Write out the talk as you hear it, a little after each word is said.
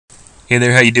Hey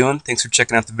there, how you doing? Thanks for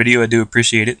checking out the video. I do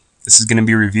appreciate it. This is going to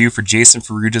be a review for Jason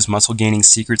Ferrugia's Muscle Gaining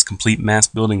Secrets Complete Mass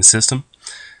Building System.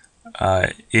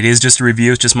 It is just a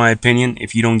review, it's just my opinion.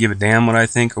 If you don't give a damn what I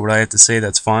think or what I have to say,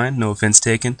 that's fine. No offense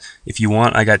taken. If you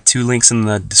want, I got two links in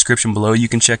the description below you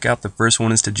can check out. The first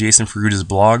one is to Jason Ferrugia's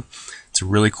blog. It's a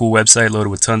really cool website loaded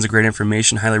with tons of great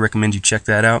information. Highly recommend you check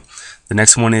that out. The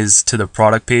next one is to the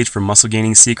product page for Muscle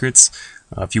Gaining Secrets.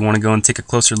 If you want to go and take a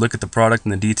closer look at the product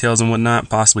and the details and whatnot,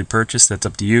 possibly purchase, that's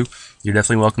up to you. You're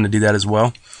definitely welcome to do that as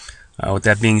well. With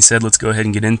that being said, let's go ahead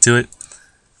and get into it.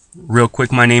 Real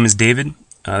quick, my name is David.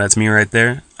 That's me right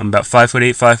there. I'm about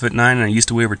 5'8", 5'9", and I used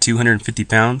to weigh over 250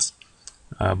 pounds.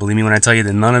 Believe me when I tell you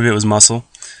that none of it was muscle.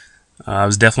 I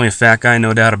was definitely a fat guy,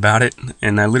 no doubt about it.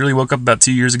 And I literally woke up about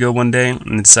 2 years ago one day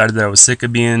and decided that I was sick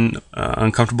of being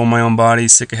uncomfortable in my own body,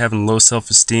 sick of having low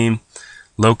self-esteem,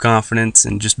 low confidence,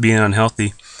 and just being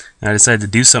unhealthy. And I decided to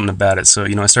do something about it. So,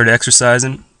 I started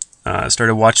exercising,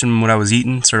 started watching what I was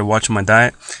eating, started watching my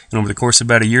diet, and over the course of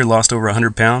about a year, lost over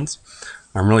 100 pounds.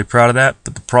 I'm really proud of that,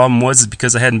 but the problem was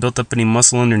because I hadn't built up any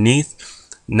muscle underneath.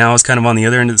 Now I was kind of on the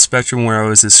other end of the spectrum where I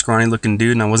was this scrawny looking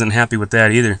dude, and I wasn't happy with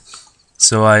that either.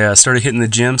 So I started hitting the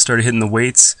gym, started hitting the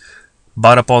weights,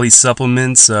 bought up all these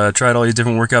supplements, tried all these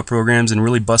different workout programs, and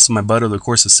really busted my butt over the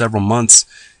course of several months,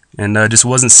 and just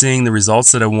wasn't seeing the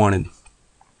results that I wanted.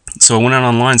 So I went out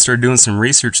online, started doing some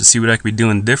research to see what I could be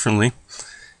doing differently,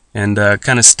 and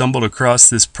kind of stumbled across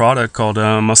this product called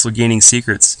Muscle Gaining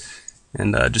Secrets.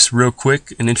 And just real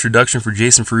quick, an introduction for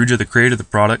Jason Ferrugia, the creator of the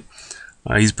product.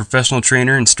 He's a professional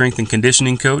trainer and strength and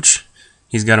conditioning coach.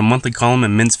 He's got a monthly column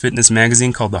in Men's Fitness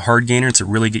magazine called The Hard Gainer. It's a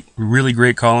really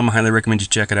great column. I highly recommend you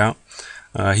check it out.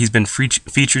 He's been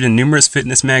featured in numerous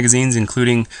fitness magazines,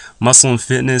 including Muscle and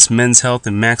Fitness, Men's Health,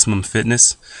 and Maximum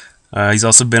Fitness. He's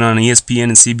also been on ESPN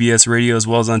and CBS Radio, as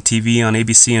well as on TV on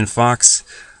ABC and Fox.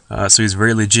 So he's a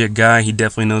very legit guy. He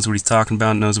definitely knows what he's talking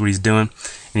about, knows what he's doing,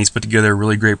 and he's put together a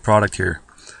really great product here.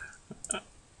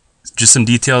 Just some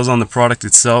details on the product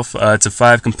itself. It's a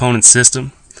 5-component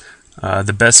system.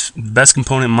 The best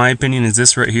component, in my opinion, is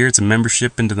this right here. It's a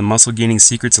membership into the Muscle Gaining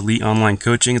Secrets Elite Online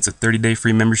Coaching. It's a 30-day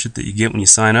free membership that you get when you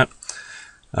sign up.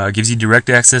 It gives you direct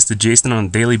access to Jason on a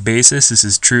daily basis. This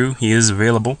is true. He is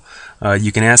available.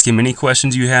 You can ask him any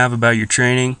questions you have about your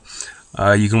training.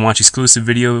 You can watch exclusive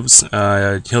videos.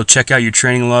 He'll check out your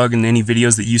training log and any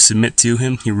videos that you submit to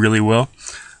him. He really will.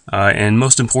 And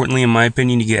most importantly, in my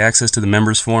opinion, you get access to the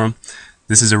members forum.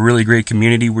 This is a really great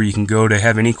community where you can go to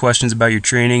have any questions about your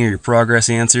training or your progress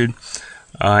answered.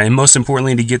 And most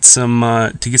importantly, to get some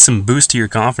boost to your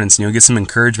confidence. Get some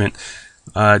encouragement.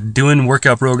 Doing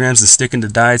workout programs and sticking to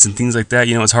diets and things like that,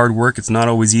 it's hard work. It's not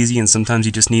always easy, and sometimes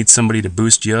you just need somebody to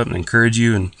boost you up and encourage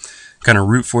you and kind of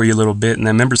root for you a little bit. And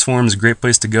that members forum is a great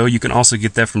place to go. You can also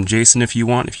get that from Jason if you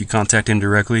want, if you contact him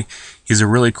directly. He's a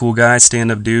really cool guy,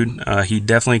 stand-up dude. He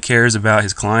definitely cares about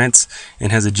his clients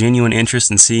and has a genuine interest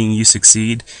in seeing you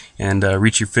succeed and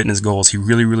reach your fitness goals. He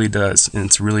really does, and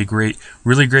it's a really great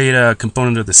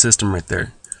component of the system right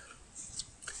there.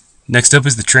 Next up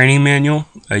is the training manual.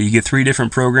 You get 3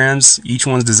 different programs. Each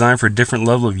one's designed for a different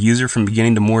level of user, from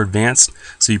beginning to more advanced,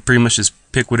 so you pretty much just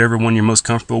pick whatever one you're most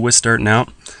comfortable with starting out.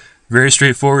 Very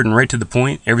straightforward and right to the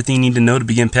point. Everything you need to know to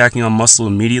begin packing on muscle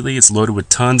immediately. It's loaded with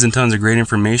tons and tons of great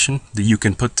information that you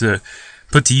can put to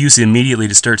use immediately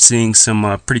to start seeing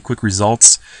some pretty quick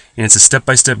results. And it's a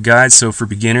step-by-step guide, so for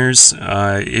beginners,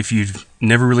 if you've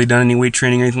never really done any weight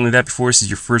training or anything like that before, this is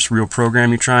your first real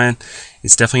program you're trying,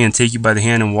 it's definitely going to take you by the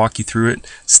hand and walk you through it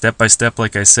step by step.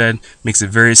 Like I said, makes it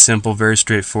very simple, very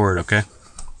straightforward, okay?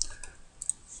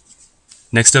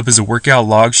 Next up is the workout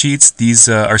log sheets. These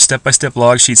are step-by-step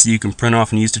log sheets that you can print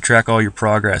off and use to track all your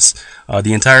progress.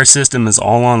 The entire system is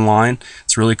all online.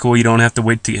 It's really cool. You don't have to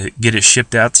wait to get it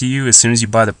shipped out to you. As soon as you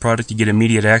buy the product, you get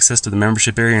immediate access to the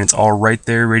membership area, and it's all right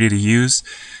there ready to use,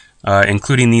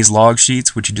 including these log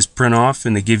sheets, which you just print off,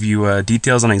 and they give you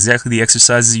details on exactly the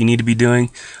exercises you need to be doing,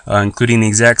 including the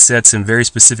exact sets and very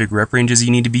specific rep ranges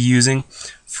you need to be using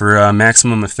for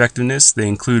maximum effectiveness. They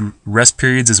include rest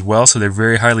periods as well, so they're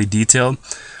very highly detailed.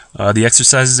 The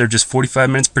exercises are just 45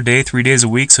 minutes per day, 3 days a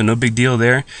week, so no big deal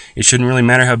there. It shouldn't really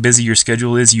matter how busy your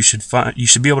schedule is. You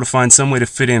should be able to find some way to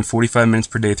fit in 45 minutes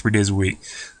per day, 3 days a week.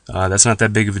 That's not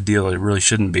that big of a deal. It really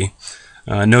shouldn't be.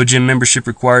 No gym membership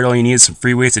required. All you need is some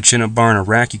free weights, a chin-up bar, and a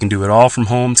rack. You can do it all from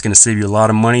home. It's going to save you a lot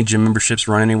of money. Gym memberships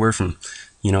run anywhere from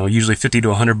usually $50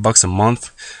 to $100 a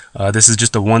month. This is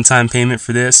just a one-time payment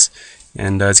for this,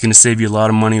 and it's going to save you a lot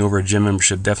of money over a gym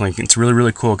membership. Definitely, it's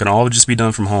really cool. It can all just be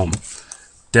done from home.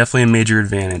 Definitely a major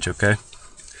advantage. Okay.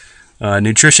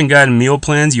 Nutrition guide and meal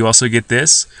plans. You also get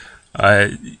this.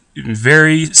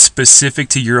 very specific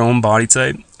to your own body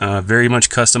type, very much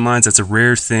customized. That's a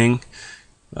rare thing.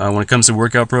 When it comes to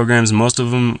workout programs, most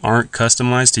of them aren't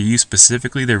customized to you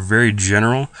specifically. They're very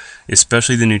general,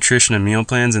 especially the nutrition and meal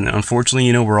plans. And unfortunately,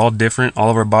 you know, we're all different. All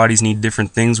of our bodies need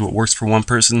different things. What works for one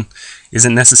person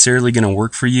isn't necessarily going to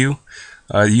work for you.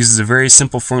 It uses a very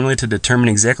simple formula to determine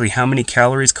exactly how many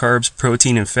calories, carbs,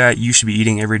 protein, and fat you should be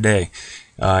eating every day.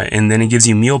 And then it gives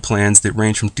you meal plans that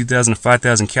range from 2,000 to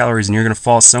 5,000 calories, and you're going to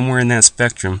fall somewhere in that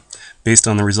spectrum based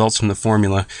on the results from the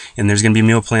formula. And there's going to be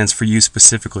meal plans for you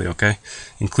specifically, okay?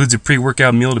 Includes a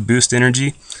pre-workout meal to boost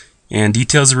energy, and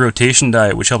details the rotation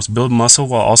diet, which helps build muscle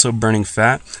while also burning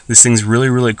fat. This thing's really,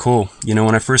 really cool. You know,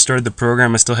 when I first started the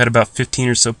program, I still had about 15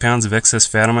 or so pounds of excess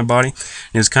fat on my body.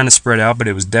 And it was kind of spread out, but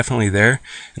it was definitely there.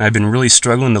 And I've been really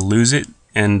struggling to lose it,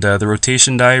 and the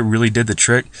rotation diet really did the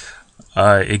trick.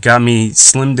 It got me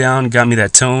slimmed down, got me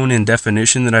that tone and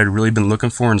definition that I'd really been looking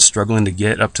for and struggling to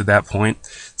get up to that point.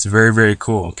 It's very, very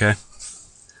cool, okay?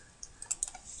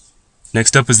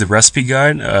 Next up is the recipe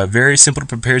guide. Very simple to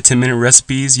prepare 10-minute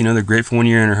recipes. You know, they're great for when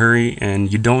you're in a hurry,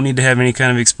 and you don't need to have any kind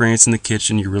of experience in the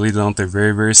kitchen. You really don't. They're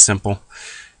very, very simple.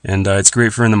 And it's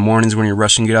great for in the mornings when you're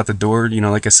rushing to get out the door. You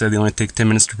know, like I said, they only take 10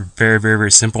 minutes to prepare. Very,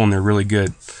 very simple, and they're really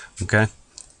good, okay?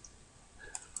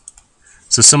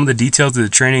 So some of the details of the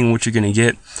training, what you're going to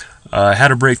get, how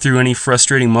to break through any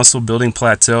frustrating muscle building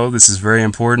plateau. This is very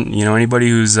important. You know, anybody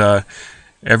who's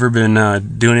ever been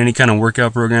doing any kind of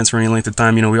workout programs for any length of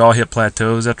time, you know, we all hit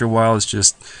plateaus after a while. It's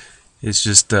just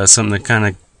something that kind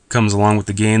of comes along with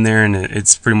the game there, and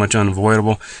it's pretty much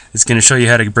unavoidable. It's going to show you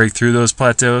how to break through those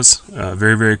plateaus.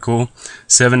 Very, very cool.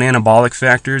 7 anabolic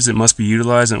factors that must be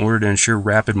utilized in order to ensure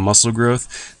rapid muscle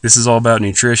growth. This is all about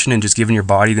nutrition and just giving your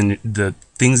body the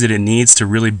things that it needs to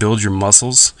really build your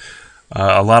muscles.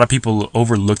 A lot of people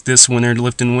overlook this when they're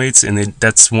lifting weights, and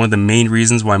that's one of the main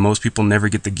reasons why most people never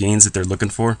get the gains that they're looking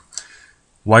for.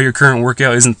 While your current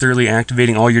workout isn't thoroughly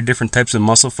activating all your different types of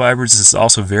muscle fibers, this is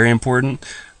also very important.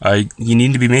 You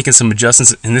need to be making some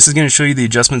adjustments, and this is going to show you the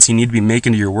adjustments you need to be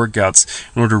making to your workouts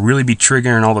in order to really be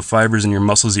triggering all the fibers in your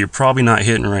muscles that you're probably not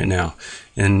hitting right now.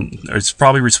 And it's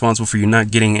probably responsible for you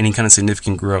not getting any kind of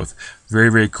significant growth.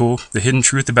 Very, very cool. The hidden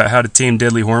truth about how to tame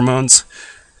deadly hormones.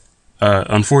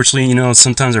 Unfortunately, you know,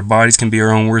 sometimes our bodies can be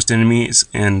our own worst enemies,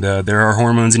 and there are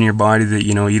hormones in your body that,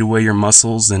 you know, eat away your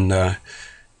muscles and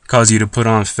cause you to put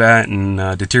on fat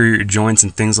and deteriorate your joints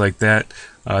and things like that.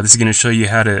 This is going to show you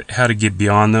how to get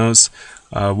beyond those.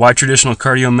 Why traditional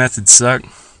cardio methods suck.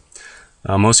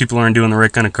 Most people aren't doing the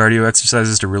right kind of cardio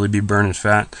exercises to really be burning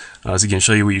fat. This is going to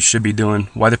show you what you should be doing.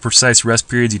 Why the precise rest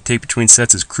periods you take between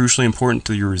sets is crucially important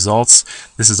to your results.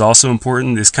 This is also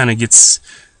important. This kind of gets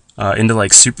into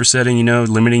like supersetting, you know,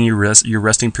 limiting your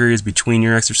resting periods between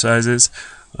your exercises,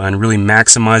 and really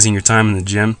maximizing your time in the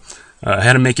gym.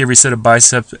 How to make every set of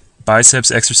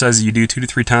biceps exercises you do 2 to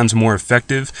 3 times more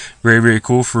effective. Very, very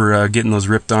cool for getting those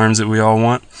ripped arms that we all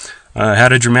want. How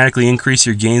to dramatically increase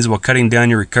your gains while cutting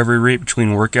down your recovery rate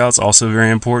between workouts, also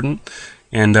very important.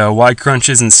 And why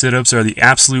crunches and sit-ups are the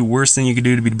absolute worst thing you could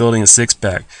do to be building a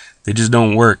six-pack. They just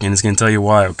don't work, and it's going to tell you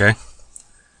why, okay?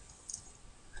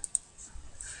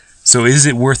 So is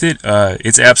it worth it?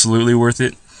 It's absolutely worth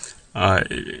it.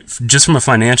 Just from a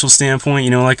financial standpoint,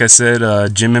 you know, like I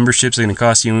said, gym memberships are going to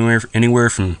cost you anywhere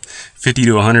from $50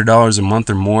 to $100 a month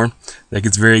or more. That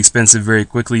gets very expensive very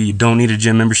quickly. You don't need a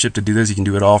gym membership to do this. You can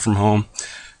do it all from home.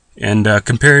 And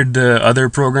compared to other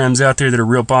programs out there that are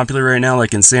real popular right now,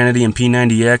 like Insanity and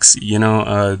P90X, you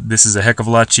know, this is a heck of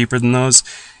a lot cheaper than those.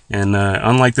 And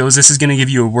unlike those, this is going to give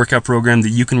you a workout program that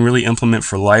you can really implement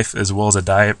for life, as well as a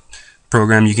diet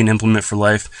program you can implement for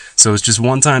life. So it's just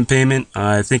one-time payment.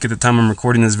 I think at the time I'm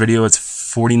recording this video, it's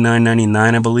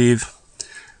 $49.99, I believe.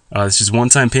 It's just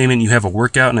one-time payment. You have a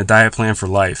workout and a diet plan for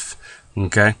life.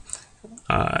 Okay.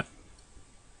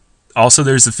 Also,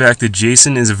 there's the fact that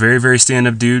Jason is a very, very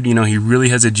stand-up dude. You know, he really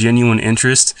has a genuine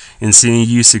interest in seeing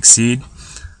you succeed.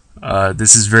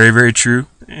 This is very, very true.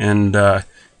 And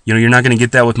you know, you're not going to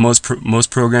get that with most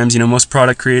programs. You know, most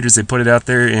product creators, they put it out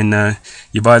there and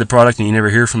you buy the product and you never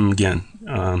hear from them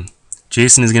again.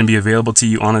 Jason is going to be available to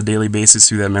you on a daily basis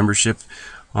through that membership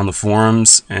on the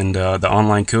forums and the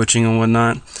online coaching and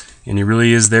whatnot. And he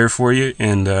really is there for you.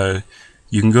 And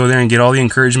you can go there and get all the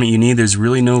encouragement you need. There's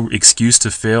really no excuse to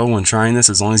fail when trying this,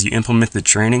 as long as you implement the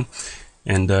training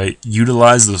and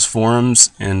utilize those forums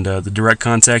and the direct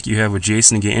contact you have with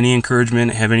Jason to get any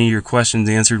encouragement, have any of your questions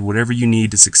answered, whatever you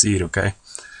need to succeed, okay?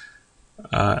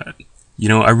 You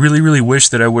know, I really, really wish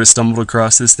that I would have stumbled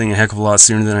across this thing a heck of a lot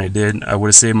sooner than I did. I would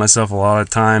have saved myself a lot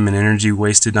of time and energy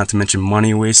wasted, not to mention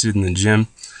money wasted in the gym.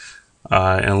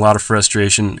 and a lot of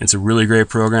frustration. It's a really great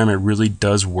program. It really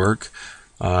does work.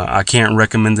 I can't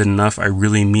recommend it enough. I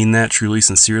really mean that, truly,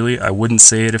 sincerely. I wouldn't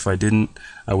say it if I didn't.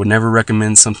 I would never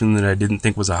recommend something that I didn't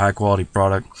think was a high quality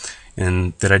product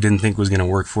and that I didn't think was going to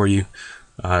work for you.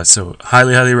 So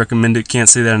highly, highly recommend it. Can't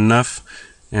say that enough.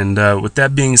 And with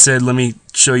that being said, let me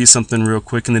show you something real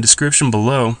quick. In the description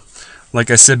below, like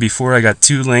I said before, I got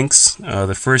 2 links.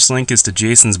 The first link is to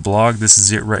Jason's blog. This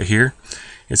is it right here.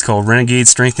 It's called Renegade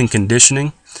Strength and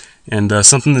Conditioning. And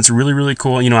something that's really, really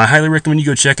cool. You know, I highly recommend you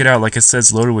go check it out. Like I said,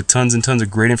 it's loaded with tons and tons of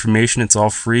great information. It's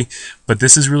all free. But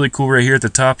this is really cool right here at the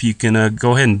top. You can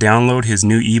go ahead and download his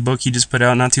new ebook he just put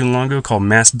out not too long ago called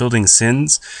Mass Building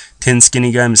Sins, 10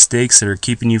 Skinny Guy Mistakes that are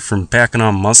keeping you from packing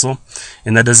on muscle.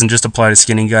 And that doesn't just apply to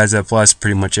skinny guys. That applies to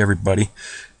pretty much everybody.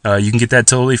 You can get that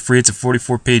totally free. It's a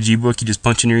 44-page ebook. You just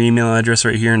punch in your email address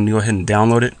right here and go ahead and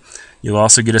download it. You'll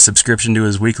also get a subscription to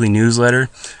his weekly newsletter.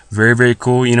 Very, very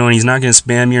cool. You know, and he's not going to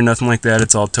spam you or nothing like that.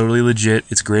 It's all totally legit.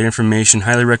 It's great information.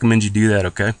 Highly recommend you do that,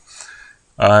 okay?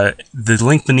 The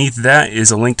link beneath that is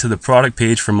a link to the product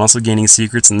page for Muscle Gaining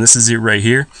Secrets, and this is it right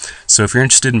here. So if you're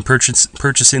interested in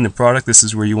purchasing the product, this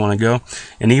is where you want to go.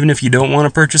 And even if you don't want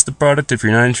to purchase the product, if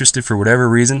you're not interested for whatever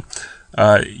reason,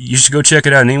 you should go check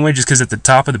it out anyway, just because at the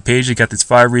top of the page it got these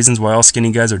 5 reasons why all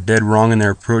skinny guys are dead wrong in their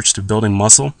approach to building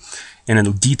muscle. And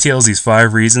it details these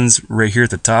 5 reasons right here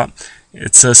at the top.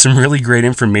 It's some really great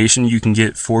information you can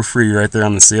get for free right there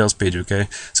on the sales page, okay?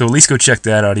 So at least go check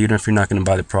that out, even if you're not going to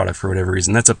buy the product for whatever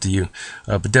reason. That's up to you.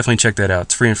 But definitely check that out.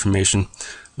 It's free information.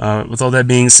 With all that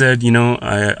being said, you know,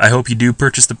 I hope you do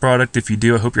purchase the product. If you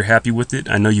do, I hope you're happy with it.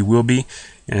 I know you will be.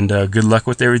 And good luck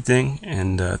with everything.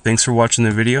 And thanks for watching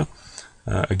the video.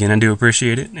 Again, I do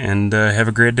appreciate it. And have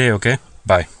a great day, okay?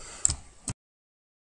 Bye.